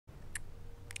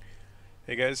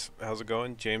Hey guys, how's it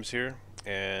going? James here,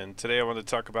 and today I want to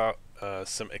talk about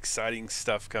some exciting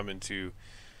stuff coming to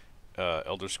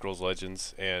Elder Scrolls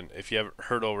Legends. And if you haven't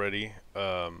heard already,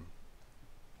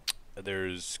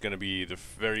 there's going to be the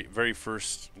very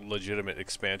first legitimate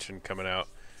expansion coming out.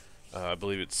 I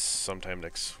believe it's sometime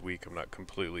next week. I'm not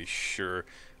completely sure.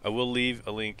 I will leave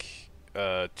a link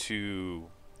to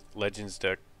Legends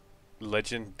Deck,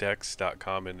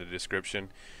 legenddex.com in the description.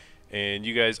 And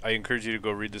you guys, I encourage you to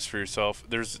go read this for yourself.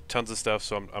 There's tons of stuff,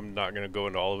 so I'm not going to go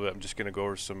into all of it. I'm just going to go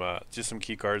over some just some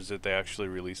key cards that they actually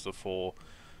released the full.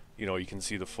 You can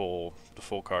see the full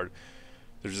card.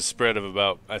 There's a spread of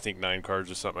about I think 9 cards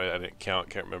or something. I didn't count,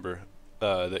 can't remember.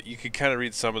 That you could kind of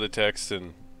read some of the text,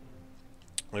 and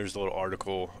there's a little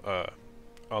article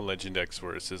on Legend X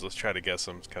where it says let's try to guess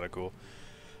them. It's kind of cool.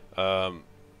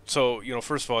 So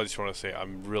first of all, I just want to say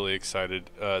I'm really excited.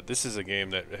 This is a game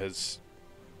that has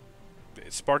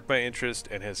it sparked my interest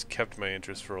and has kept my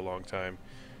interest for a long time,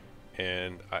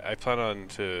 and I plan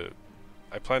to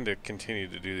continue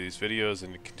to do these videos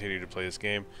and continue to play this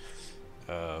game.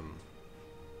 Um,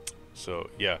 so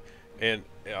yeah, and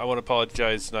I want to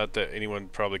apologize. Not that anyone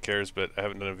probably cares, but I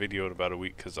haven't done a video in about a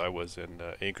week because I was in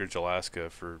Anchorage, Alaska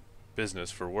for business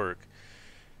for work.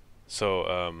 So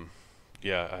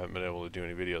yeah, I haven't been able to do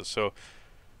any videos. So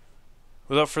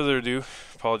without further ado,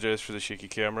 apologize for the shaky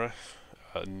camera.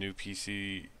 A new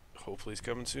PC hopefully is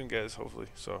coming soon, guys. Hopefully,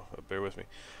 so bear with me.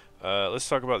 Let's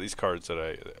talk about these cards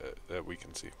that we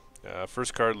can see.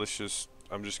 First card,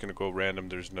 I'm just gonna go random.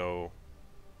 There's no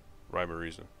rhyme or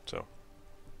reason. So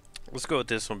let's go with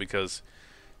this one because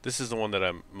this is the one that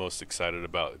I'm most excited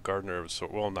about. Gardener of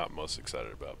Swords. Well, not most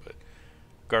excited about, but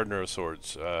Gardener of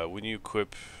Swords. When you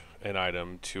equip an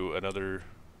item to another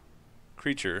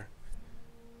creature,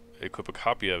 equip a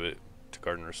copy of it to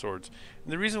Gardener of Swords.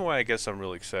 And the reason why I guess I'm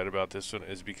really excited about this one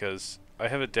is because I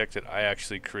have a deck that I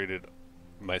actually created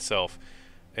myself,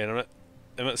 and I'm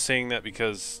not saying that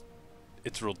because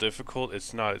it's real difficult.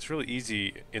 It's not. It's really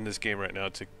easy in this game right now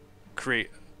to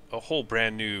create a whole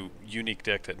brand new unique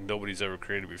deck that nobody's ever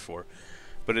created before.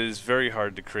 But it is very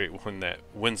hard to create one that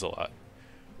wins a lot,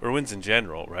 or wins in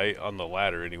general, right? On the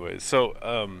ladder anyways.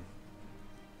 So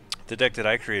the deck that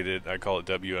I created, I call it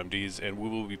WMDs, and we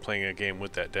will be playing a game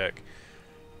with that deck.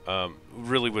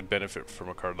 Really would benefit from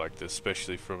a card like this,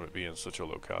 especially from it being such a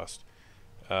low cost.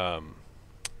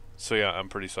 So yeah, I'm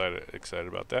pretty excited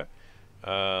about that.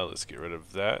 Let's get rid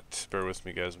of that. Bear with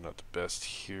me, guys. I'm not the best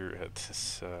here at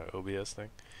this OBS thing.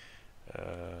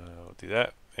 I'll do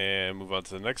that and move on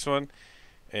to the next one.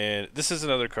 And this is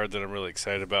another card that I'm really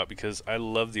excited about because I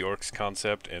love the Orcs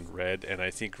concept and red, and I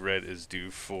think red is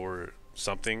due for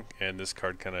something, and this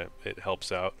card it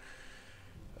helps out.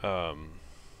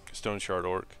 Stone Shard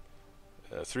Orc.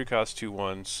 3 cost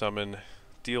 2/1. Summon.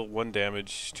 Deal 1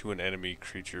 damage to an enemy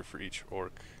creature for each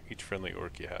friendly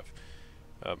orc you have.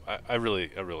 I really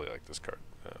like this card.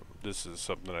 This is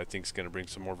something that I think is going to bring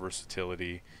some more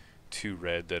versatility to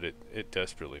red that it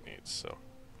desperately needs. So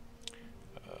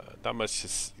not much.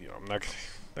 Just I'm not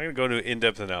gonna go into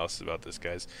in-depth analysis about this,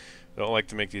 guys. I don't like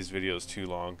to make these videos too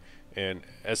long. And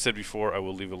as said before, I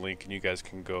will leave a link, and you guys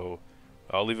can go.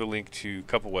 I'll leave a link to a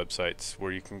couple websites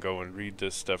where you can go and read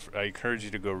this stuff. I encourage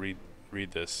you to go read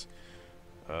this,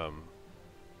 and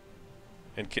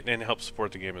help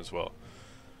support the game as well.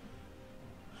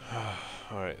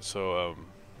 All right, so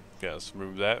yeah, let's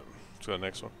remove that. Let's go to the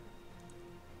next one.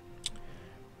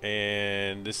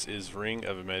 And this is Ring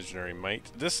of Imaginary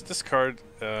Might. This card,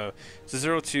 it's a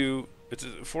 0/2. It's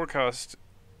a 4-cost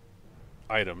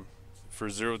item for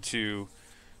 0/2.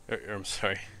 I'm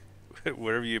sorry.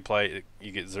 Wherever you apply it,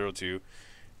 you get 0/2,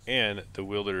 and the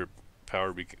wielder's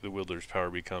power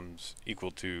becomes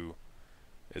equal to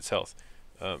its health.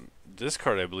 This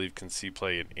card, I believe, can see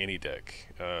play in any deck.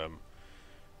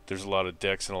 There's a lot of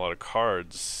decks and a lot of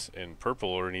cards in purple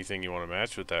or anything you want to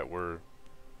match with that where,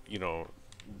 you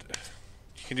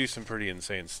can do some pretty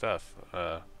insane stuff.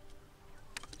 A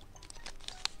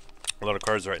lot of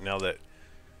cards right now that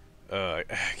I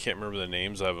can't remember the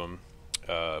names of them,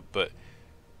 but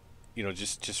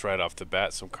just right off the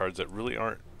bat, some cards that really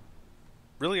aren't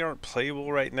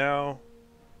playable right now,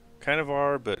 kind of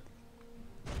are, but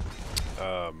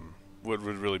would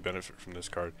really benefit from this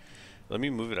card. Let me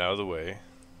move it out of the way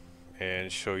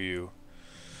and show you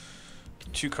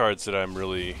 2 cards that I'm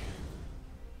really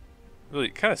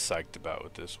kind of psyched about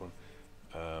with this one.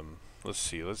 Let's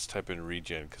see. Let's type in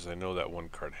regen because I know that one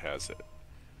card has it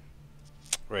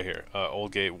right here.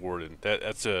 Old Gate Warden.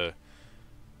 That's a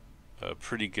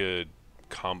pretty good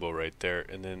combo right there.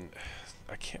 And then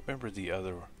I can't remember the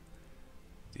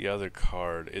other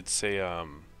card. It's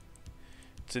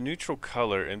It's a neutral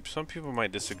color, and some people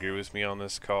might disagree with me on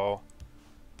this call.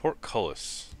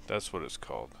 Portcullis, that's what it's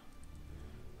called.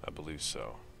 I believe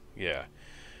so. Yeah.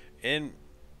 And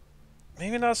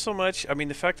maybe not so much. I mean,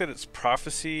 the fact that it's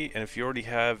prophecy, and if you already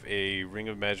have a Ring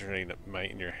of Imaginary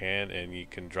Might in your hand, and you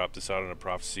can drop this out on a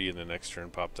prophecy, and the next turn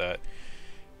pop that,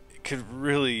 it could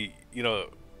really, you know,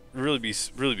 really be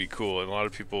cool. And a lot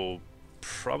of people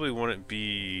probably wouldn't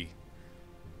be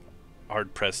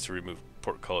hard pressed to remove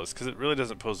Portcullis because it really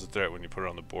doesn't pose a threat when you put it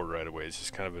on the board right away. It's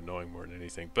just kind of annoying more than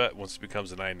anything. But once it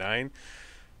becomes a 9/9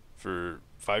 for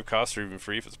 5 costs or even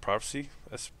free if it's prophecy,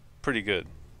 that's pretty good.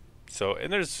 So,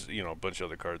 and there's, you know, a bunch of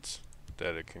other cards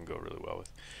that it can go really well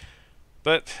with.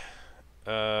 But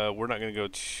we're not going to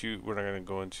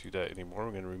go into that anymore.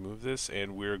 We're going to remove this,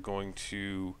 and we're going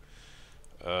to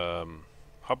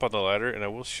hop on the ladder, and I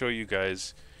will show you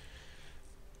guys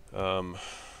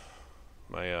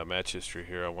my match history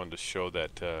here. I wanted to show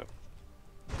that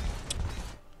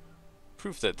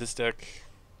proof that this deck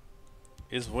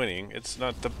is winning. It's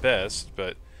not the best,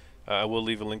 but I will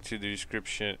leave a link to the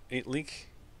description. Link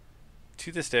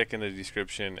to this deck in the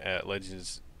description at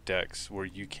Legends Decks, where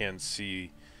you can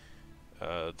see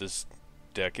this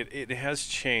deck. It has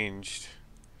changed.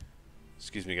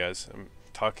 Excuse me, guys. I'm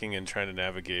talking and trying to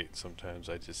navigate. Sometimes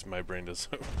my brain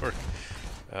doesn't work.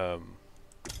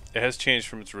 It has changed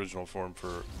from its original form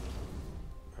for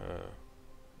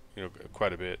you know,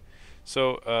 quite a bit.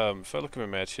 So if I look at my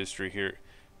match history here,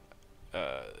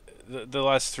 the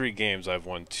last 3 games I've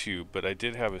won 2, but I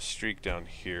did have a streak down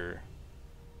here,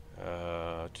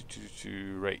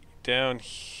 right down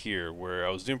here where I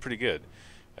was doing pretty good.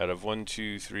 Out of 1,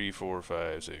 2, 3, 4,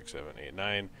 5, 6, 7, 8,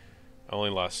 9, I only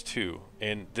lost 2,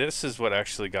 and this is what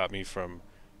actually got me from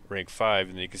rank 5,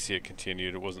 and you can see it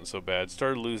continued. It wasn't so bad.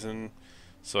 Started losing,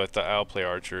 so I thought I'll play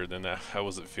Archer. Then I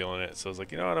wasn't feeling it, so I was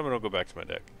like, you know what, I'm gonna go back to my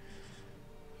deck.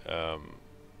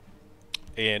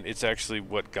 And it's actually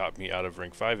what got me out of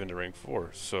rank 5 into rank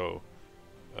 4. So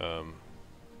yeah,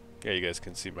 you guys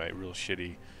can see my real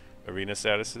shitty arena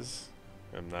statuses.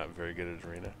 I'm not very good at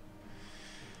arena.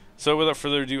 So without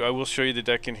further ado, I will show you the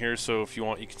deck in here, so if you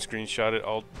want you can screenshot it.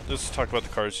 I'll just talk about the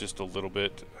cards just a little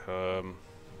bit, and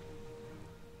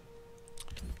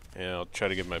I'll try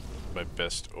to give my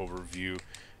best overview.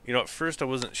 You know, at first I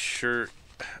wasn't sure.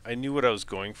 I knew what I was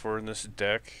going for in this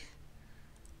deck,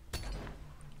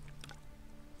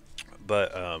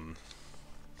 but I'm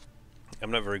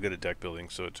not very good at deck building,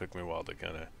 so it took me a while to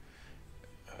kind of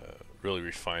really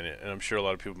refine it. And I'm sure a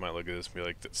lot of people might look at this and be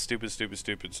like, that's stupid, stupid,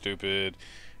 stupid, stupid,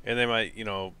 and they might, you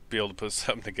know, be able to put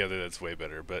something together that's way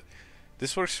better. But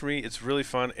this works for me. It's really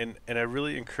fun, and I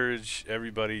really encourage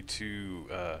everybody to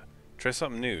try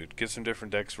something new, get some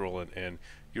different decks rolling, and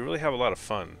you really have a lot of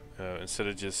fun instead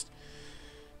of just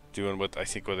doing what I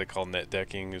think what they call net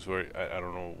decking, is where I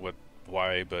don't know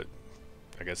why, but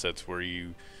I guess that's where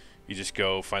you just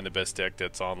go find the best deck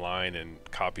that's online and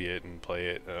copy it and play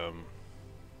it.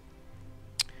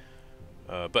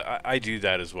 But I do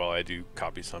that as well. I do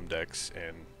copy some decks,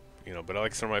 and you know, but I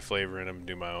like some of my flavor in them and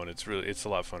do my own. It's a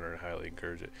lot funner, and I highly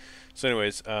encourage it. So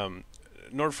anyways,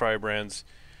 Nord Firebrands.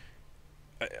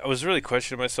 I was really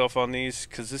questioning myself on these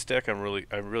because this deck I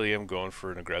really am going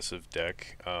for an aggressive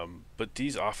deck, but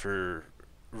these offer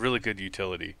really good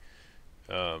utility,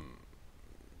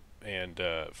 and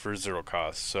for 0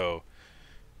 cost. So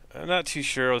I'm not too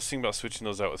sure. I was thinking about switching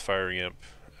those out with Fiery Imp.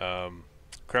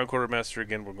 Crown Quartermaster,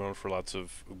 again, we're going for lots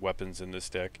of weapons in this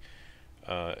deck.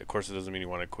 Of course, it doesn't mean you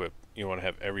want to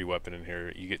have every weapon in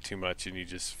here. You get too much and you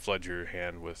just flood your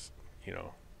hand with, you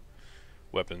know,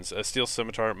 weapons. Steel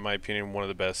Scimitar, in my opinion, one of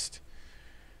the best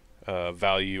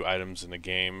value items in the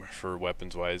game for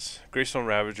weapons wise. Greystone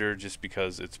Ravager, just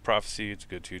because it's prophecy, it's a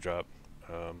good 2-drop.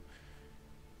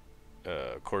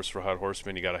 Of course, for Hot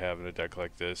Horseman, you gotta have in a deck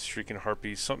like this. Shrieking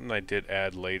Harpy, something I did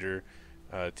add later.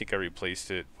 I think I replaced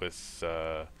it with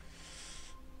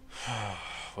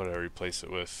what did I replace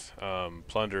it with?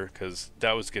 Plunder, because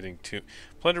that was getting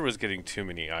Plunder was getting too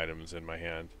many items in my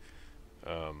hand.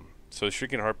 So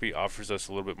Shrieking Harpy offers us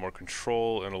a little bit more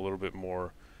control and a little bit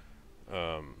more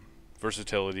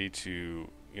versatility to,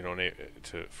 you know,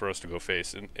 for us to go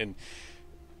face. And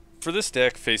for this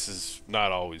deck, face is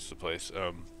not always the place.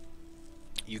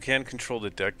 You can control the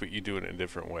deck, but you do it in a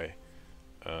different way.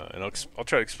 And I'll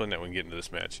try to explain that when we get into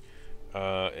this match.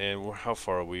 And how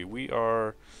far are we? We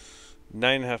are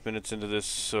 9.5 minutes into this,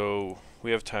 so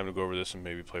we have time to go over this and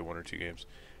maybe play 1 or 2 games.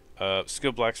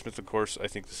 Skilled Blacksmith, of course. I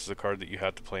think this is a card that you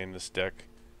have to play in this deck.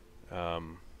 I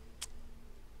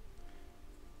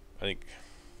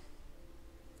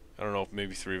don't know if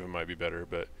maybe 3 of them might be better,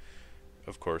 but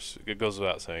of course it goes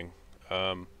without saying.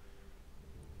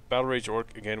 Battle Rage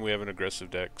Orc, again, we have an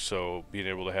aggressive deck, so being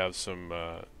able to have some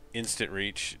instant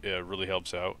reach really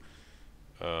helps out.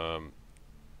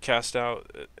 Cast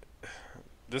Out,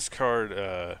 this card,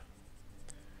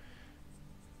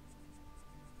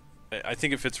 I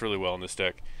think it fits really well in this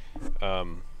deck.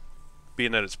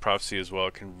 Being that it's Prophecy as well,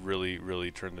 it can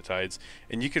really turn the tides.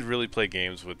 And you could really play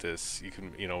games with this. You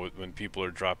can, you know, when people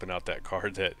are dropping out that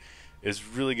card that is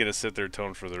really going to set their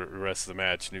tone for the rest of the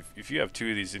match. And if you have two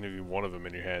of these, and even one of them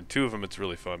in your hand, two of them, it's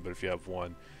really fun. But if you have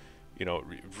one, you know,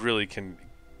 really can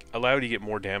allow you to get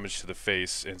more damage to the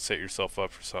face and set yourself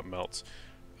up for something else.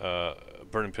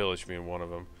 Burn and Pillage being one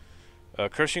of them.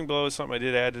 Crushing Blow is something I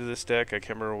did add to this deck. I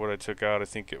can't remember what I took out. I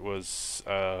think it was...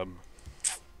 oh,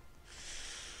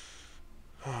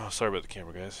 sorry about the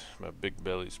camera, guys. My big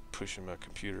belly's pushing my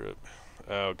computer up.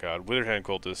 Oh, God. Withered Hand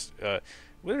Cultist.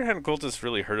 Withered Hand Cultist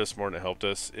really hurt us more than it helped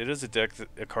us. It is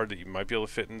a card that you might be able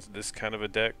to fit into this kind of a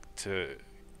deck to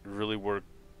really work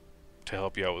to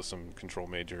help you out with some control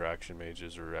mage or action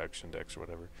mages or action decks or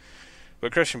whatever.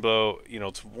 But Crushing Blow, you know,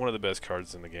 it's one of the best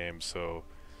cards in the game, so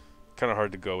kind of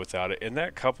hard to go without it. And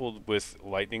that coupled with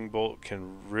Lightning Bolt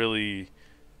can really,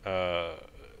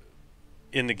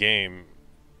 in the game,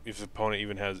 if the opponent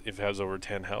even has, if it has over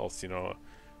 10 health, you know,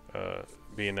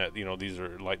 being that, you know, these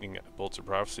are Lightning Bolts of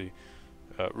Prophecy,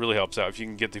 really helps out. If you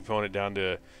can get the opponent down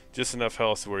to just enough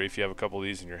health where if you have a couple of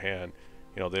these in your hand,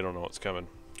 you know, they don't know what's coming.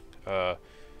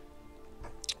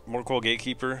 Morcoil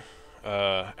Gatekeeper,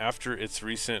 after its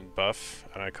recent buff,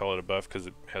 and I call it a buff because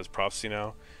it has Prophecy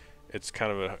now, it's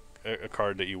kind of a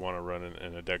card that you want to run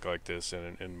in a deck like this,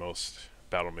 and in most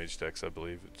Battle Mage decks, I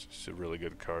believe. It's just a really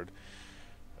good card.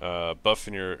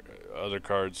 Buffing your other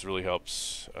cards really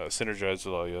helps synergize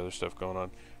with all the other stuff going on.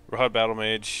 Rahad Battle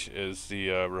Mage is the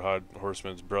Rahad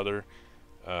Horseman's brother.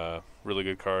 Really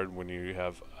good card when you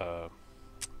have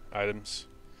items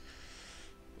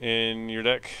in your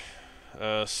deck.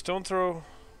 Stone Throw,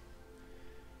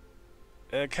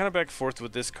 kind of back and forth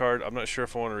with this card. I'm not sure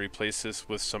if I want to replace this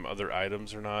with some other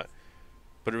items or not,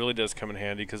 but it really does come in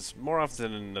handy because more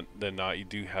often than not, you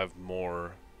do have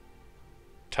more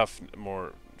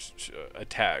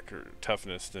attack or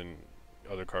toughness than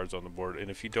other cards on the board, and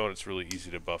if you don't, it's really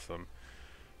easy to buff them.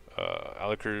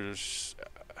 Alikir's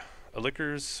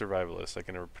Survivalist, I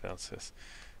can never pronounce this.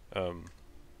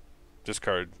 This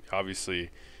card, obviously,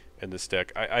 in this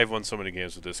deck, I've won so many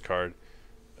games with this card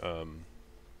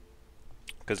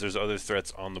because there's other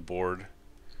threats on the board.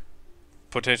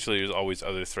 Potentially, there's always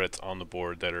other threats on the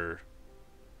board that are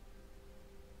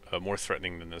more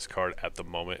threatening than this card at the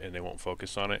moment, and they won't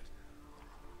focus on it.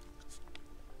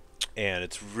 And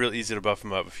it's real easy to buff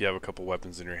them up if you have a couple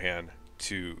weapons in your hand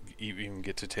to even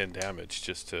get to 10 damage,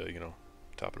 just to, you know,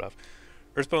 top it off.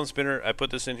 Earthbound Spinner, I put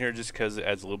this in here just because it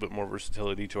adds a little bit more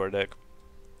versatility to our deck.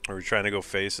 We're trying to go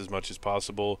face as much as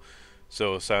possible,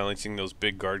 so silencing those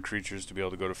big guard creatures to be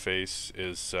able to go to face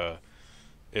is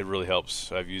it really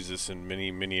helps. I've used this in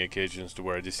many occasions to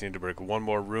where I just need to break one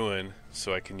more ruin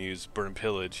so I can use Burn and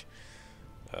Pillage.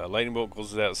 Lightning Bolt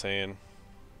goes without saying.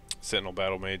 Sentinel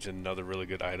Battle Mage, another really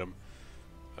good item.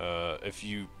 If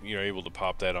you're able to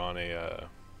pop that on a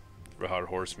Rahad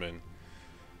Horseman,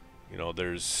 you know,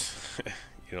 there's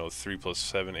you know, 3 +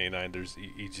 7, 8, 9. There's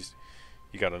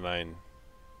you got a 9.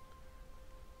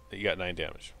 You got 9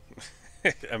 damage.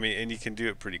 I mean, and you can do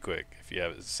it pretty quick if you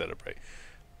have it set up right.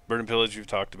 Burn and Pillage, we've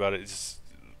talked about it. It's just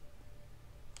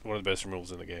one of the best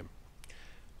removals in the game.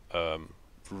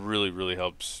 Really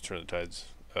helps turn the tides.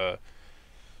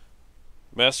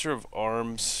 Master of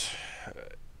Arms,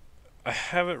 I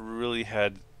haven't really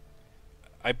had...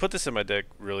 I put this in my deck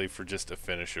really for just a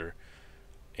finisher,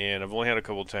 and I've only had a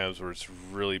couple times where it's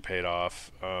really paid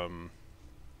off.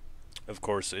 Of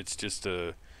course, it's just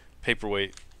a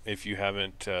paperweight if you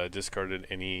haven't discarded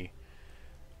any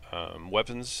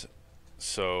weapons.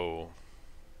 So,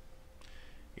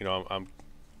 you know, I'm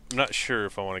not sure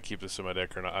if I want to keep this in my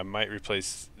deck or not. I might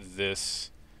replace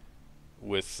this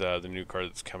with the new card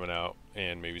that's coming out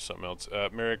and maybe something else.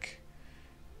 Merrick,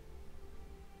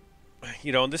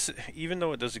 you know, this, even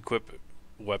though it does equip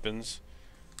weapons,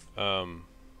 I'm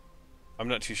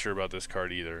not too sure about this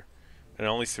card either. And I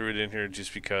only threw it in here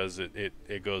just because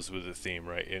it goes with the theme,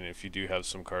 right? And if you do have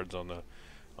some cards on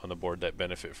the board that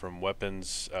benefit from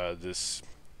weapons, this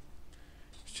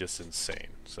is just insane.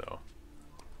 So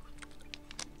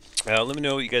let me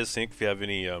know what you guys think, if you have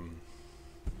any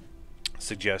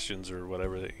suggestions or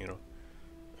whatever that, you know.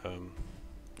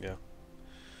 Yeah.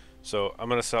 So I'm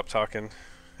gonna stop talking,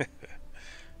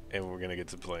 and we're gonna get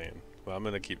to playing. Well, I'm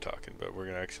gonna keep talking, but we're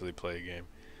gonna actually play a game.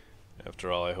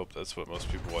 After all, I hope that's what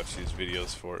most people watch these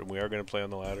videos for. And we are going to play on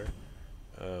the ladder.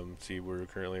 See, we're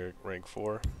currently at rank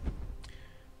 4,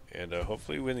 and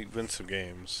hopefully win some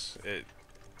games.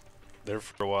 There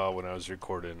for a while when I was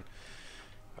recording,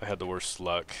 I had the worst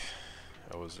luck.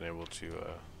 I wasn't able to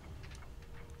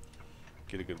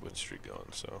get a good win streak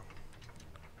going. So,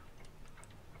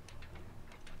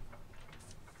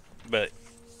 but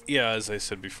yeah, as I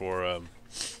said before, I'm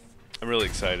really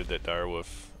excited that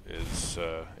Direwolf is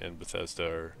and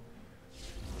Bethesda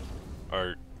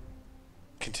are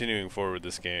continuing forward with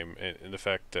this game, and the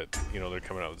fact that, you know, they're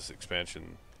coming out with this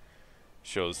expansion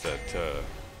shows that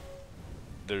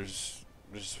there's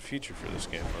a future for this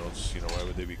game. Or else, you know, why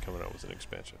would they be coming out with an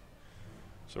expansion?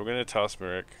 So we're gonna toss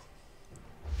Merrick.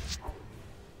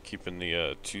 Keeping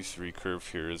the 2-3 curve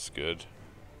here is good.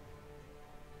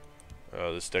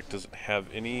 This deck doesn't have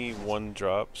any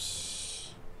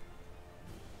 1-drops.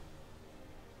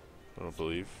 I don't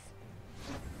believe.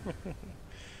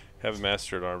 Having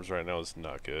Master at Arms right now is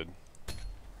not good.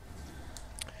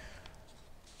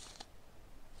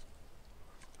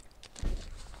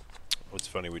 What's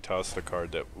funny, we tossed a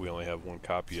card that we only have 1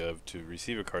 copy of to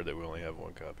receive a card that we only have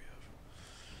 1 copy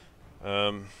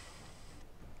of.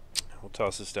 We'll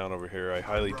toss this down over here. I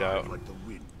highly doubt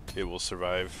it will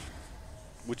survive,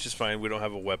 which is fine. We don't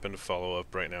have a weapon to follow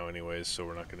up right now anyways, so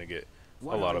we're not going to get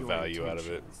a lot of value out of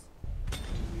it.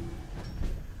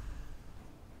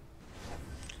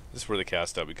 This is where the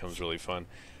cast out becomes really fun.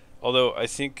 Although I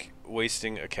think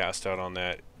wasting a cast out on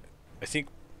that, I think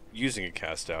using a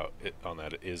cast out on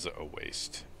that is a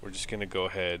waste. We're just going to go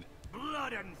ahead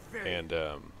and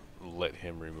let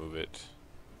him remove it.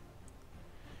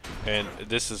 And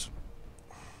this is,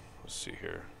 let's see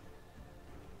here.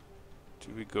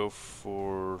 Do we go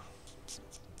for,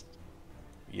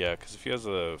 yeah, because if he has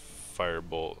a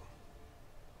firebolt,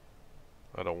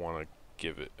 I don't want to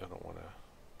give it,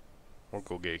 won't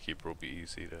go Gatekeeper, will be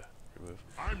easy to remove.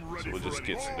 So we'll just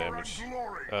get some damage.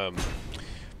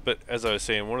 But as I was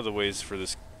saying, one of the ways for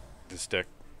this deck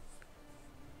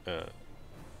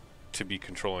to be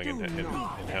controlling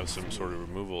and have some sort of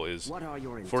removal is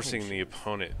forcing the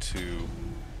opponent to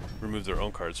remove their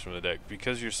own cards from the deck.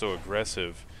 Because you're so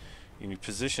aggressive and you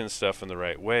position stuff in the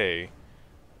right way,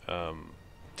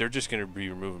 they're just going to be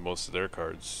removing most of their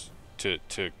cards to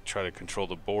try to control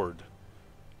the board.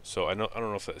 So I don't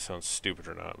know if that sounds stupid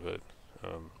or not, but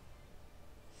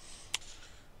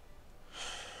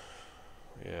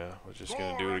yeah, we're just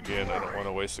gonna do it again. I don't want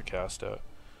to waste a cast out.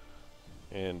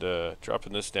 And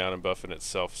dropping this down and buffing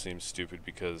itself seems stupid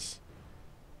because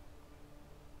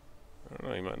I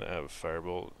don't know. You might not have a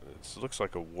firebolt. It looks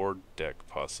like a ward deck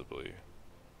possibly.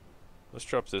 Let's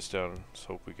drop this down. Let's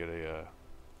hope we get a.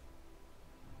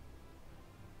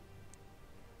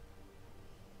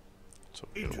 Let's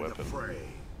hope we get a weapon.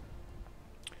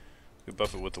 We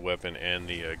buff it with the weapon and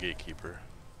the Gatekeeper.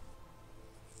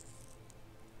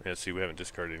 Yeah, see, we haven't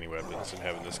discarded any weapons, and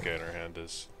having this guy in our hand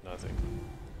does nothing.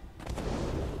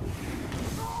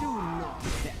 Do not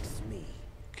vex me.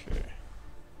 Okay.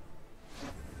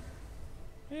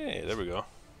 Hey, there we go.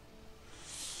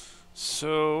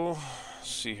 So, let's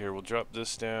see here. We'll drop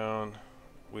this down.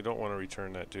 We don't want to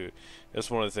return that to it. That's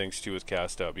one of the things, too, with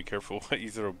cast out. Be careful what you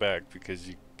throw back, because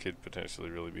you could potentially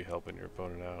really be helping your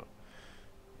opponent out.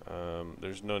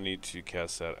 There's no need to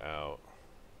cast that out.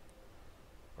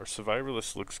 Our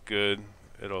Survivalist looks good.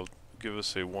 It'll give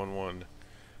us a 1/1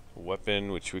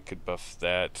 weapon, which we could buff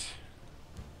that.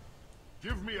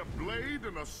 Give me a blade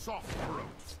and a soft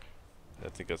throat. I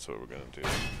think that's what we're gonna do.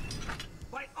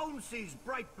 By Onsi's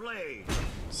bright blade.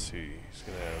 Let's see. He's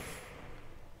gonna have.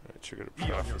 Alright, trigger the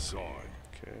prophecy.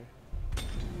 Okay.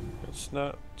 That's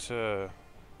not.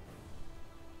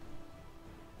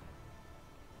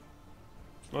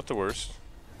 Not the worst,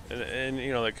 and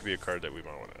you know, that could be a card that we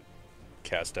might want to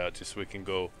cast out just so we can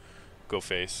go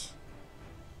face.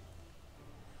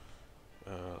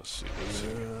 Let's see.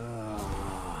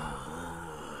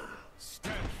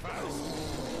 Stand fast.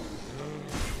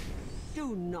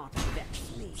 Do not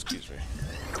vex me. Excuse me.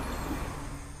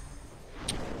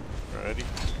 Alrighty.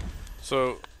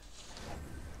 So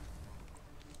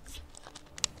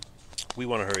we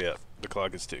want to hurry up. The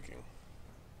clock is ticking.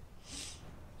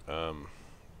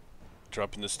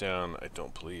 Dropping this down, I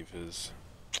don't believe is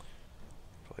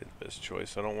probably the best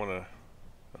choice. I don't want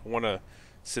to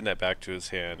send that back to his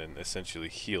hand and essentially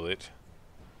heal it.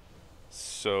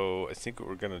 So I think what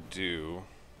we're gonna do.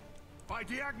 By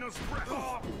Diagnos breath.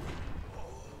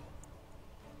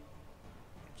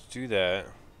 Let's do that.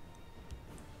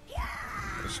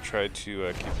 Let's try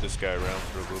to keep this guy around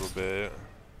for a little bit.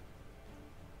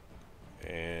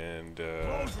 And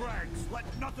Close ranks,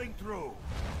 let nothing through.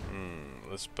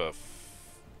 let's buff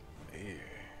here.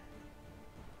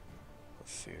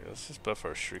 Let's see. Let's just buff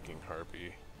our Shrieking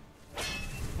Harpy.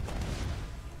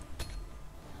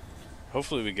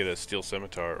 Hopefully we get a Steel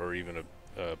Scimitar or even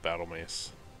a Battle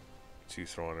Mace to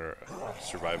throw on our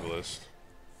Survivalist.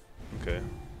 Okay.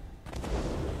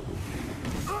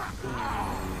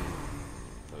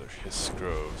 Another Hiss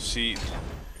Grove. See,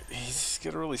 he's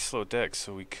got a really slow deck,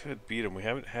 so we could beat him. We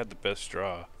haven't had the best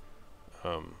draw.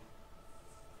 You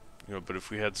know, but if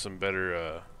we had some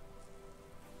better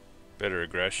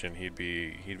aggression, he'd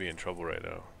be in trouble right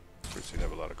now. Of course, he'd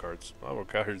have a lot of cards. A lot more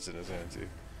cards in his hand too.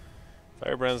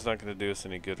 Firebrand's not going to do us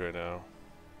any good right now.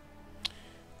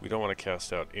 We don't want to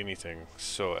cast out anything,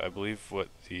 so I believe what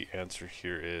the answer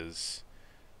here is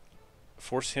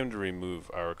force him to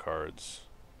remove our cards,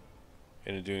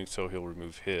 and in doing so he'll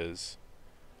remove his.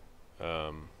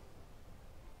 And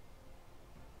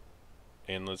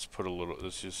let's put a little,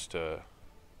 let's just do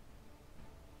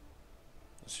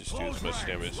as much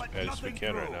damage as we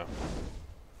can right now.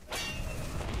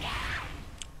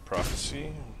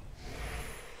 Prophecy.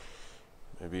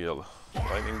 Maybe a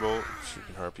lightning bolt,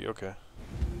 Shrieking Harpy, okay.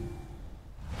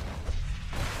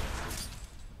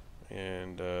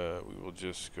 And we will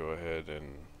just go ahead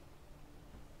and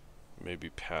maybe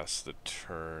pass the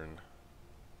turn.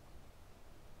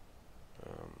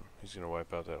 He's going to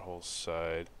wipe out that whole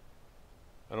side.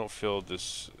 I don't feel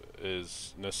this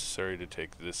is necessary to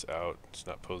take this out. It's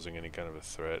not posing any kind of a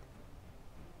threat.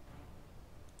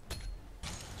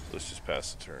 Let's just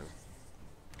pass the turn.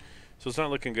 So it's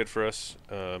not looking good for us.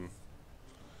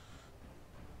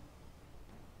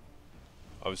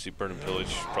 Obviously, Burn and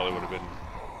Pillage probably would have been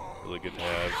really good to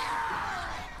have.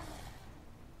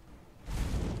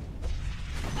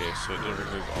 Okay, so it didn't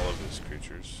remove all of his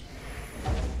creatures.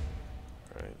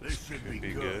 Alright, this could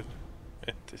be good.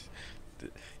 He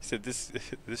said this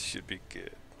should be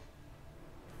good.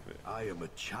 I am a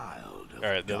child.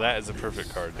 Alright, now that is a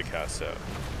perfect card to cast out.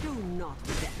 Do not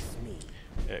vex me.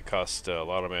 It costs a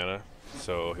lot of mana,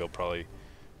 so he'll probably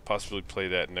possibly play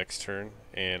that next turn.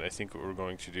 And I think what we're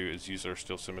going to do is use our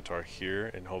Steel Scimitar here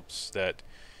in hopes that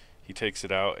he takes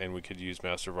it out, and we could use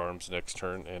Master of Arms next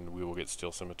turn, and we will get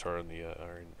Steel Scimitar on the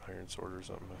Iron Sword or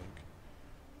something, I think.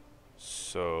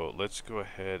 So let's go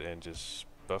ahead and just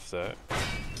buff that.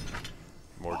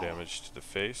 More damage to the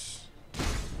face.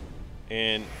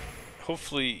 And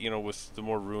hopefully, you know, with the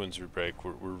more ruins we break,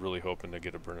 we're really hoping to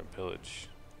get a Burn and Pillage.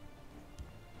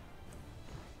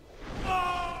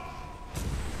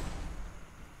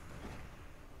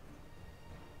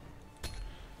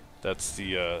 That's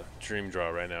the dream draw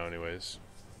right now anyways.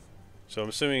 So I'm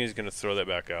assuming he's going to throw that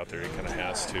back out there. He kind of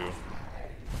has to.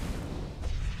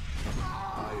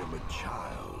 I am a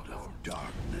child of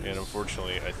darkness. And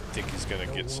unfortunately, I think he's going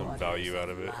to get some value out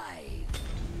of it.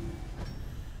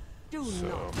 Do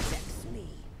not vex me.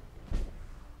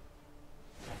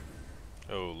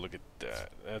 Oh, look at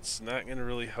that. That's not going to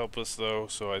really help us though.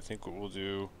 So I think what we'll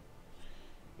do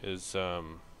is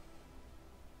we'll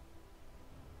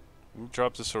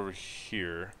drop this over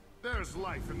here. There's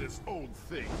life in this old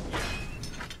thing.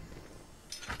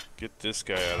 Get this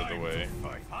guy out of the way. And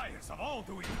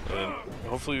then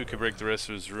hopefully we can break the rest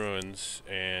of his ruins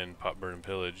and pop Burn and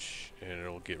Pillage, and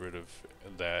it'll get rid of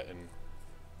that and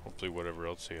hopefully whatever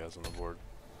else he has on the board.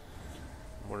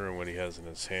 I'm wondering what he has in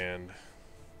his hand.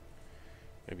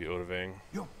 Maybe Odavang.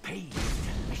 Your pain.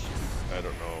 I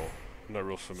don't know. I'm not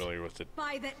real familiar with the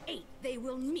By the 8th, they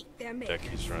will meet their maker. deck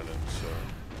he's running, so.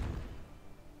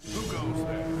 Who goes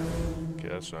there? Okay,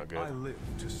 that's not good. I live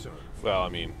to serve. Well, I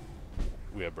mean,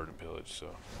 we have Burn and Pillage,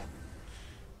 so.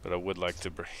 But I would like to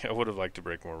break. I would have liked to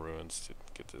break more ruins to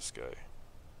get this guy.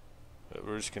 But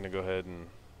we're just gonna go ahead and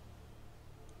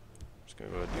do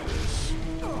this.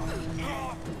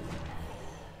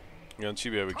 You know,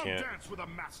 too bad we can't Dance with a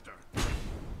master.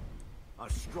 A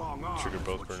strong arm. trigger is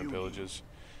both what Burn and you Pillages.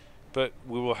 But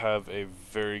we will have a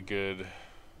very good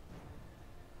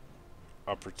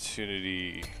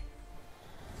opportunity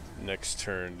next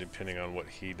turn, depending on what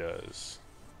he does.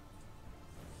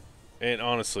 And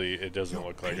honestly, it doesn't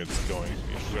look like it's going.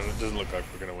 It doesn't look like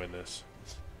we're gonna win this.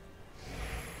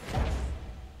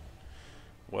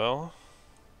 Well,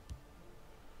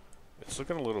 it's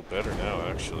looking a little better now,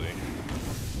 actually.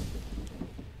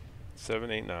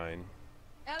 7, 8, 9,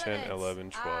 10,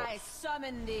 11, 12. I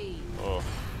summon thee. Oh.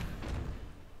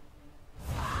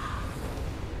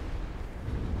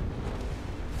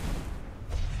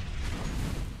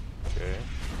 Okay.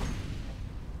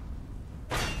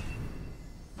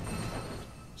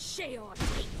 Shaor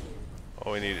take you.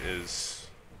 All we need is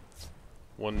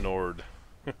one Nord.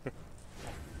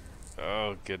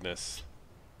 Oh, goodness.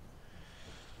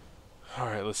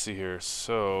 Alright, let's see here.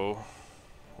 So,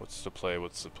 what's the play?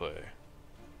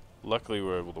 Luckily,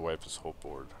 we're able to wipe his whole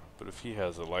board. But if he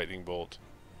has a lightning bolt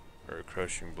or a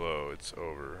crushing blow, it's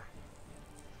over.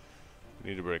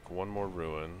 We need to break one more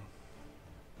ruin.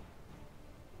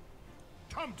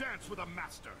 Come dance with a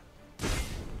master.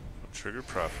 Trigger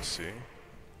prophecy.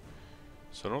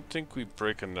 So I don't think we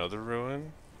break another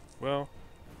ruin. Well,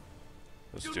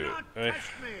 let's do it.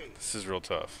 This is real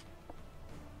tough.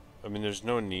 I mean, there's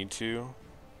no need to,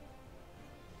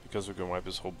 because we can wipe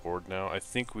his whole board now. I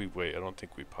think we wait. I don't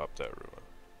think we pop that ruin.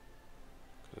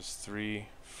 Because 3,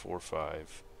 4,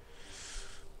 5.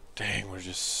 Dang, we're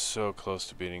just so close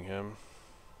to beating him.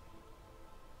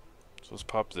 So let's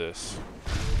pop this.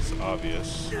 It's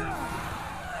obvious.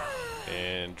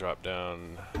 And drop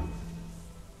down.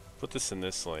 Put this in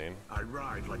this lane. I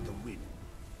ride like the wind.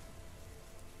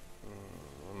 I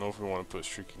don't know if we want to put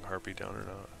Shrieking Harpy down or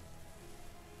not.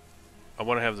 I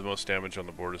want to have the most damage on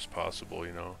the board as possible,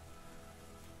 you know.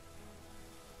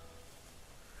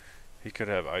 He could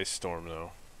have Ice Storm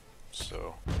though,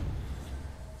 so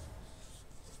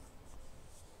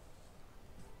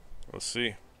let's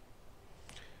see.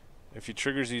 If he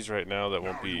triggers these right now, that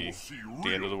won't be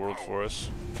the end of the world for us.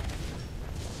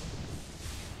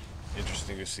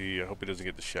 Interesting to see. I hope he doesn't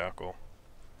get the shackle.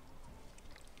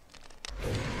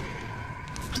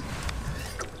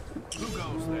 Who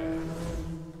goes there?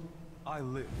 I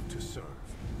live to serve.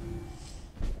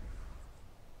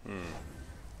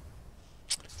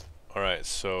 Alright,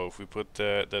 so if we put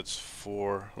that, that's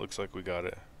 4. Looks like we got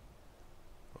it.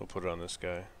 We'll put it on this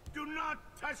guy. Do not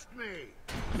test me.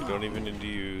 We don't even need to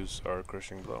use our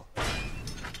crushing blow.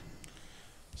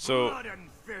 So, Blood and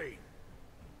fate.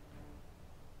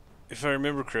 if I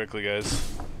remember correctly,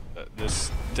 guys,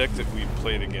 this deck that we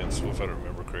played against, well, if I don't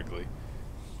remember correctly,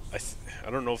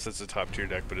 I don't know if that's a top tier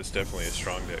deck, but it's definitely a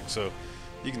strong deck. So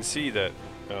you can see that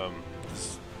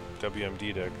this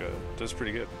WMD deck does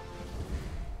pretty good.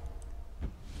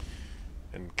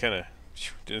 And kind of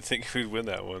didn't think we'd win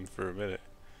that one for a minute.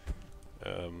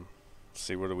 Let's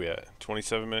see, what are we at?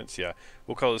 27 minutes? Yeah.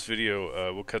 We'll call this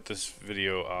video, we'll cut this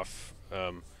video off.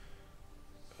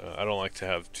 I don't like to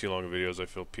have too long of videos. I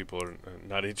feel people are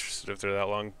not interested if they're that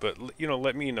long. But, you know,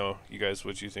 let me know, you guys,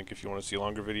 what you think. If you want to see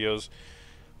longer videos,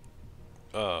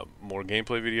 more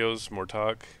gameplay videos, more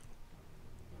talk,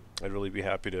 I'd really be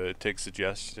happy to take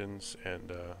suggestions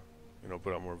and, you know,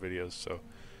 put out more videos. So,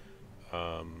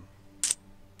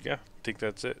 yeah, I think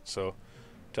that's it. So,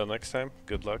 till next time,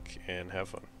 good luck and have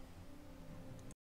fun.